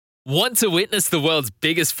Want to witness the world's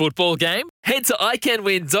biggest football game? Head to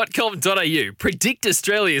iCanWin.com.au, predict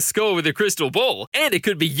Australia's score with a crystal ball, and it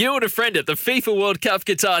could be you and a friend at the FIFA World Cup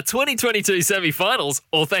Qatar 2022 semi-finals,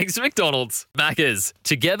 all thanks to McDonald's. Maccas,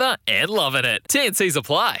 together and loving it. TNCs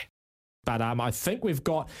apply. But I think we've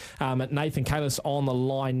got Nathan Cayless on the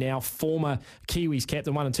line now, former Kiwis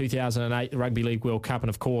captain, won in 2008, the Rugby League World Cup, and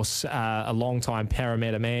of course a long-time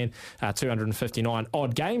Paramatta man, 259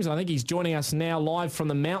 odd games. And I think he's joining us now live from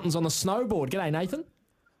the mountains on the snowboard. G'day, Nathan.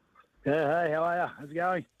 Yeah, hey, how are you? How's it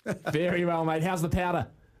going? Very well, mate. How's the powder?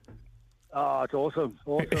 Oh, it's awesome.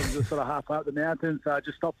 Just sort of halfway up the mountain, so I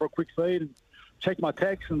just stopped for a quick feed and checked my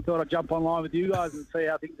text and thought I'd jump online with you guys and see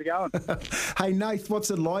how things are going. Hey, Nath, what's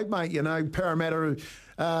it like, mate? You know, Paramatta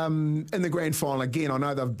in the grand final again. I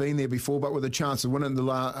know they've been there before, but with a chance of winning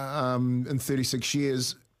in 36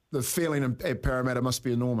 years, the feeling at Paramatta must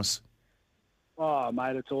be enormous. Oh,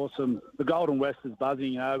 mate, it's awesome. The Golden West is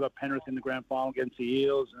buzzing. We've got Penrith in the grand final against the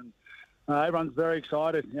Eels, and everyone's very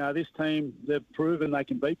excited. This team, they've proven they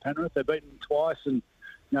can beat Penrith. They've beaten them twice, and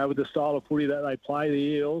with the style of footy that they play, the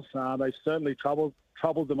Eels, they certainly troubled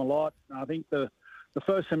them a lot. I think the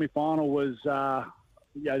first semi-final was,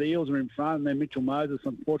 the Eels were in front, and then Mitchell Moses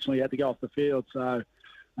unfortunately had to go off the field. So,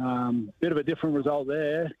 bit of a different result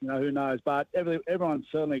there. Who knows? But everyone's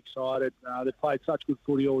certainly excited. They've played such good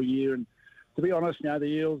footy all year, and to be honest, the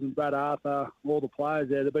Eels and Brad Arthur, all the players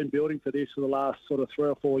there, they've been building for this for the last sort of 3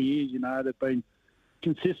 or 4 years. They've been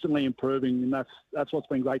consistently improving, and that's what's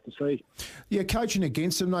been great to see. Yeah, coaching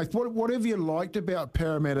against them, Nath, what have you liked about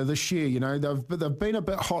Paramatta this year? They've been a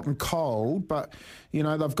bit hot and cold, but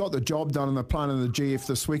they've got the job done and they're playing in the GF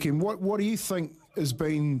this weekend. What do you think has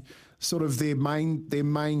been sort of their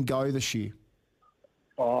main go this year?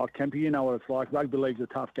 Oh, Kempy, you know what it's like. Rugby league's a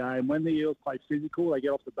tough game. When the Eels play physical, they get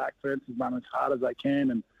off the back fence and run as hard as they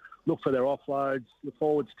can and look for their offloads. The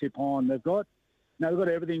forwards tip on. They've got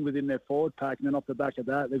everything within their forward pack, and then off the back of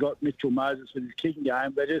that, they've got Mitchell Moses with his kicking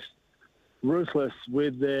game. They're just ruthless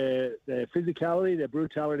with their physicality, their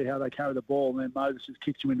brutality, how they carry the ball, and then Moses just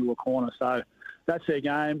kicks you into a corner. So that's their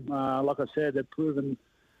game. Like I said, they've proven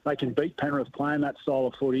they can beat Penrith playing that style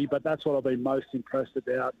of footy, but that's what I've been most impressed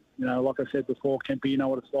about. Like I said before, Kempy, you know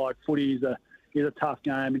what it's like. Footy is a tough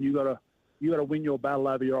game, and you got to win your battle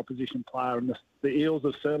over your opposition player, and the Eels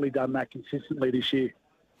have certainly done that consistently this year.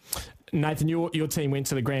 Nathan, your team went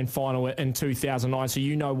to the grand final in 2009, so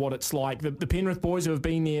you know what it's like. The Penrith boys who have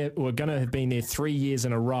been there, or are going to have been there 3 years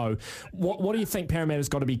in a row, what do you think Paramatta's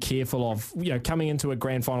got to be careful of? Coming into a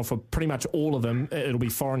grand final for pretty much all of them, it'll be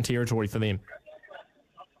foreign territory for them.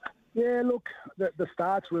 Yeah, look, the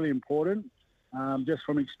start's really important. Just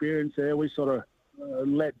from experience there, we sort of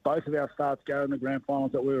let both of our starts go in the grand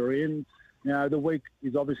finals that we were in. The week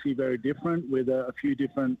is obviously very different with a few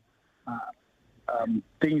different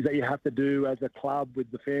things that you have to do as a club with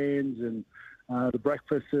the fans and the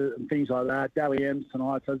breakfast and things like that. Dally M's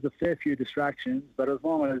tonight, so there's a fair few distractions. But as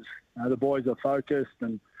long as the boys are focused,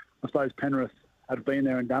 and I suppose Penrith have been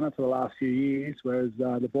there and done it for the last few years, whereas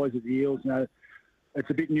the boys at the Eels, it's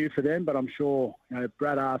a bit new for them. But I'm sure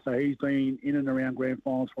Brad Arthur, he's been in and around grand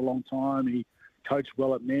finals for a long time. He coached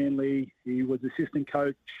well at Manly. He was assistant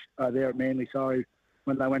coach there at Manly,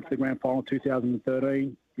 when they went to the grand final in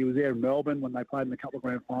 2013. He was there in Melbourne when they played in a couple of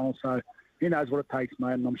grand finals. So he knows what it takes,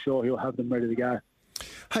 mate, and I'm sure he'll have them ready to go.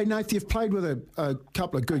 Hey, Nath, you've played with a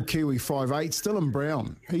couple of good Kiwi 5'8", Dylan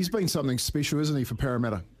Brown. He's been something special, isn't he, for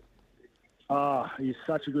Paramatta? Oh, he's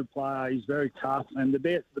such a good player. He's very tough. And the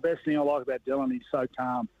best thing I like about Dylan, he's so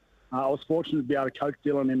calm. I was fortunate to be able to coach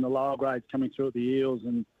Dylan in the lower grades coming through at the Eels.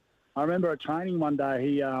 And I remember at training one day,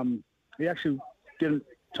 he actually didn't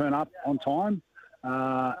turn up on time.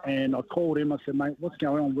 And I called him. I said, mate, what's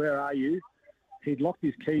going on? Where are you? He'd locked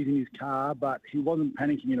his keys in his car, but he wasn't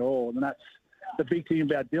panicking at all. And that's the big thing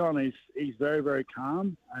about Dylan is he's very, very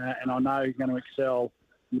calm. And I know he's going to excel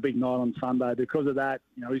in the big night on Sunday. Because of that,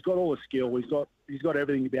 he's got all the skill. He's got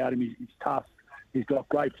everything about him. He's tough. He's got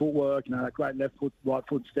great footwork, that great left foot, right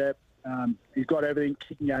foot step. He's got everything.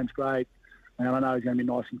 Kicking game's great. And I know he's going to be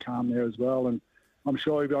nice and calm there as well. And I'm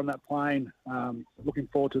sure he'll be on that plane looking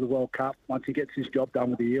forward to the World Cup once he gets his job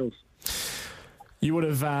done with the Eels. You would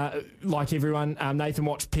have, like everyone, Nathan,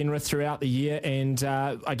 watched Penrith throughout the year, and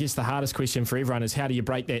I guess the hardest question for everyone is how do you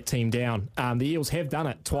break that team down? The Eels have done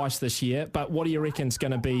it twice this year, but what do you reckon is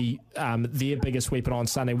going to be their biggest weapon on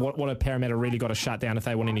Sunday? What have Paramatta really got to shut down if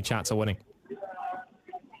they want any chance of winning?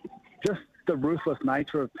 Just the ruthless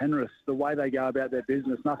nature of Penrith, the way they go about their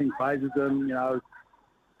business. Nothing phases them.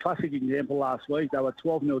 Classic example last week, they were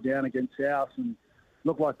 12-0 down against South and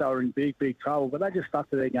looked like they were in big, big trouble. But they just stuck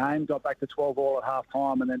to their game, got back to 12 all at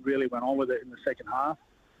half-time and then really went on with it in the second half.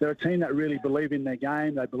 they're a team that really believe in their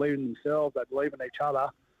game. They believe in themselves. They believe in each other.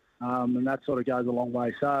 And that sort of goes a long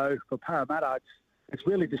way. So for Paramatta, it's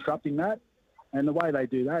really disrupting that. And the way they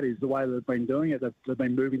do that is the way they've been doing it. They've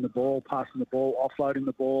been moving the ball, passing the ball, offloading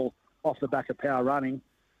the ball off the back of power running.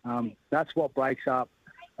 That's what breaks up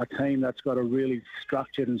a team that's got a really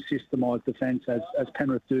structured and systemised defence as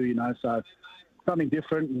Penrith do, you know. So something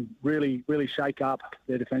different and really, really shake up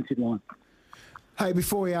their defensive line. Hey,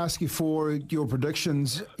 before we ask you for your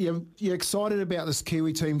predictions, you're excited about this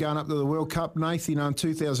Kiwi team going up to the World Cup, Nathan? In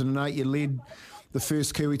 2008, you led the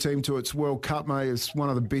first Kiwi team to its World Cup, mate. It's one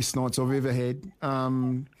of the best nights I've ever had.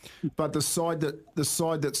 But the side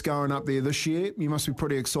that's going up there this year, you must be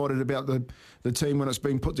pretty excited about the team when it's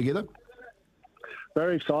been put together.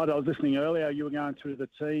 Very excited. I was listening earlier. You were going through the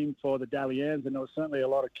team for the Dalians, and there was certainly a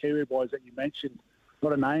lot of Kiwi boys that you mentioned. A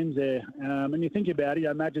lot of names there. And you think about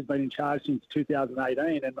it, Madge's been in charge since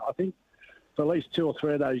 2018, and I think for at least 2 or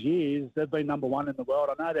 3 of those years, they've been number one in the world.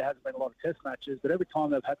 I know there hasn't been a lot of test matches, but every time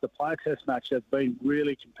they've had to play a test match, they've been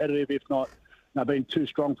really competitive, if not been too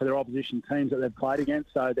strong for their opposition teams that they've played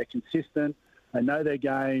against. So they're consistent. They know their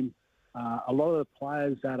game. A lot of the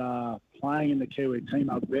players that are playing in the Kiwi team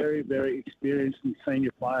are very, very experienced and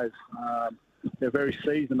senior players. They're very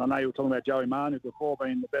seasoned. I know you were talking about Joey Manu before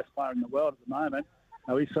being the best player in the world at the moment.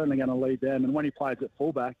 He's certainly going to lead them. And when he plays at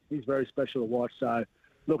fullback, he's very special to watch. So,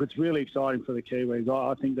 look, it's really exciting for the Kiwis.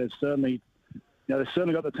 I think they've certainly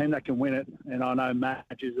got the team that can win it. And I know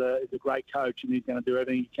Madge is a great coach, and he's going to do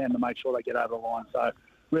everything he can to make sure they get over the line. So,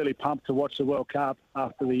 really pumped to watch the World Cup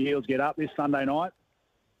after the Eels get up this Sunday night.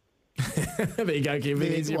 There you go, Kim.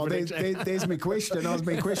 There's my question.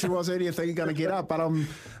 My question was, who do you think are going to get up? But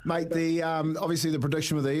mate, obviously the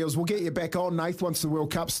prediction with the Eels. We'll get you back on, Nath, once the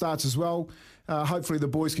World Cup starts as well. Hopefully the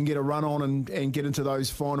boys can get a run on and get into those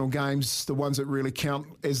final games, the ones that really count,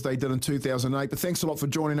 as they did in 2008. But thanks a lot for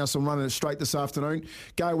joining us on Running It Straight this afternoon.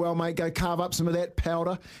 Go well, mate. Go carve up some of that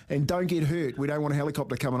powder and don't get hurt. We don't want a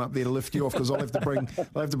helicopter coming up there to lift you off, because I'll have to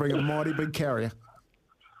bring a mighty big carrier.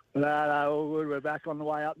 No, all good. We're back on the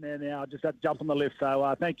way up there now. Just had to jump on the lift.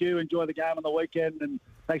 So thank you. Enjoy the game on the weekend, and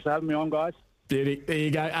thanks for having me on, guys. Beauty. There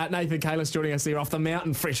you go. Nathan Cayless joining us there off the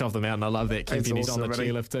mountain, fresh off the mountain. I love that. Keeping he's on the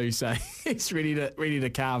chairlift too, so he's ready to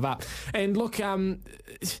carve up. And look, a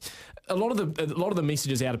lot of the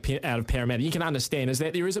messages out of Paramatta, you can understand, is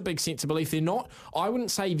that there is a big sense of belief. They're not, I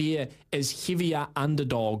wouldn't say they're as heavier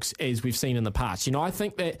underdogs as we've seen in the past. You know, I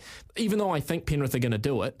think that even though I think Penrith are going to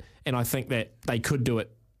do it, and I think that they could do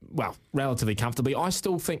it, well, relatively comfortably, I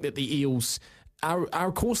still think that the Eels are,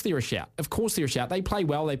 of course, they're a shout. Of course they're a shout. They play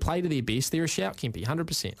well. They play to their best. They're a shout, Kempy,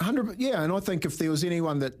 100%. Yeah, and I think if there was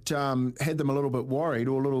anyone that had them a little bit worried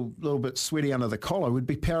or a little bit sweaty under the collar, would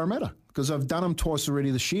be Paramatta, because I've done them twice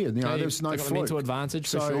already this year. You know, there's no got a mental advantage,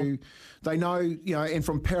 for so sure. They know, you know, and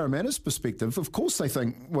from Paramatta's perspective, of course they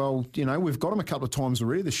think, well, you know, we've got them a couple of times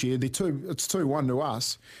already this year. It's 2-1 to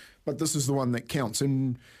us, but this is the one that counts.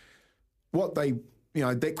 And what they... You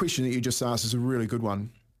know, that question that you just asked is a really good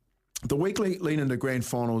one. The weekly lead into grand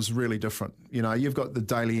final is really different. You know, you've got the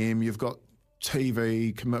Daily M, you've got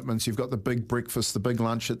TV commitments, you've got the big breakfast, the big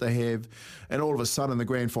lunch that they have, and all of a sudden the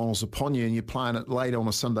grand final's upon you and you're playing it late on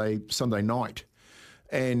a Sunday night.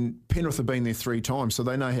 And Penrith have been there 3 times, so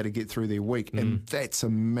they know how to get through their week, and that's a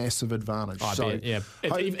massive advantage. I bet, yeah.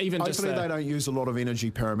 Hopefully they don't use a lot of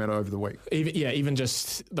energy, Paramatta, over the week. Even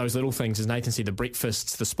just those little things, as Nathan said, the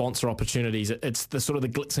breakfasts, the sponsor opportunities, it's the sort of the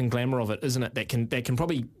glitz and glamour of it, isn't it? That can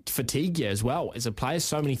probably fatigue you as well as a player.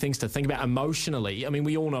 So many things to think about emotionally. I mean,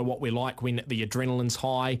 we all know what we're like when the adrenaline's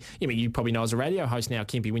high. I mean, you probably know as a radio host now,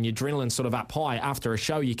 Kempy, when your adrenaline's sort of up high after a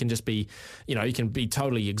show, you can just be, you know, you can be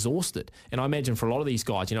totally exhausted. And I imagine for a lot of these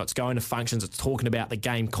guys, you know, it's going to functions, it's talking about the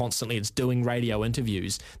game constantly, it's doing radio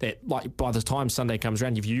interviews, that like by the time Sunday comes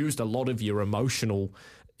around, you've used a lot of your emotional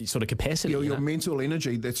sort of capacity. Your mental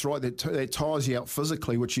energy, that's right, that tires you out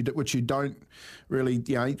physically, which you don't really,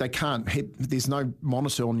 you know, they can't hit, there's no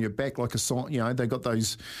monitor on your back like you know, they got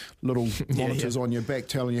those little monitors on your back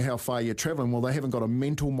telling you how far you're travelling. Well, they haven't got a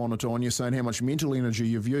mental monitor on you saying how much mental energy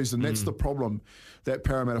you've used, and that's the problem that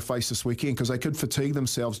Paramatta faced this weekend, because they could fatigue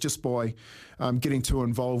themselves just by getting too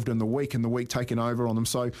involved in the week and the week taking over on them.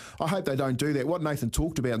 So I hope they don't do that. What Nathan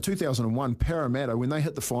talked about, in 2001, Paramatta, when they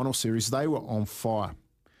hit the final series, they were on fire.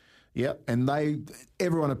 Yeah, and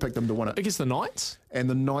everyone had picked them to win it. Against the Knights? And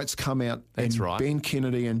the Knights come out, that's and right. Ben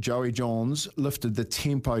Kennedy and Joey Johns lifted the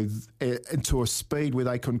tempo into a speed where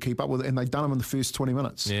they couldn't keep up with it, and they'd done them in the first 20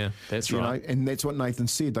 minutes. Yeah, that's right. Know, and that's what Nathan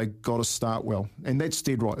said. They got to start well, and that's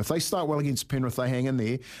dead right. If they start well against Penrith, they hang in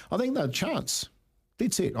there, I think they're a chance.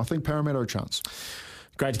 Dead set. I think Paramatta are a chance.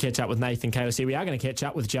 Great to catch up with Nathan Cayless here. We are going to catch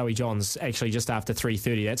up with Joey Johns actually just after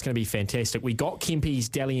 3:30. That's going to be fantastic. We got Kempy's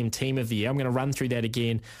Dally M Team of the Year. I'm going to run through that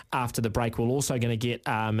again after the break. We're also going to get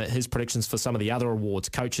his predictions for some of the other awards,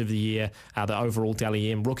 Coach of the Year, the overall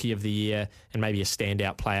Dally M, Rookie of the Year, and maybe a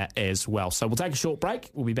standout player as well. So we'll take a short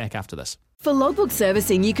break. We'll be back after this. For logbook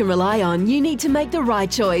servicing you can rely on, you need to make the right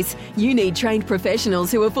choice. You need trained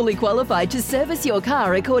professionals who are fully qualified to service your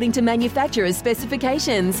car according to manufacturer's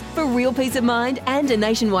specifications. For real peace of mind and a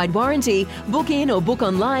nationwide warranty, book in or book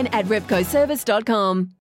online at repcoservice.com.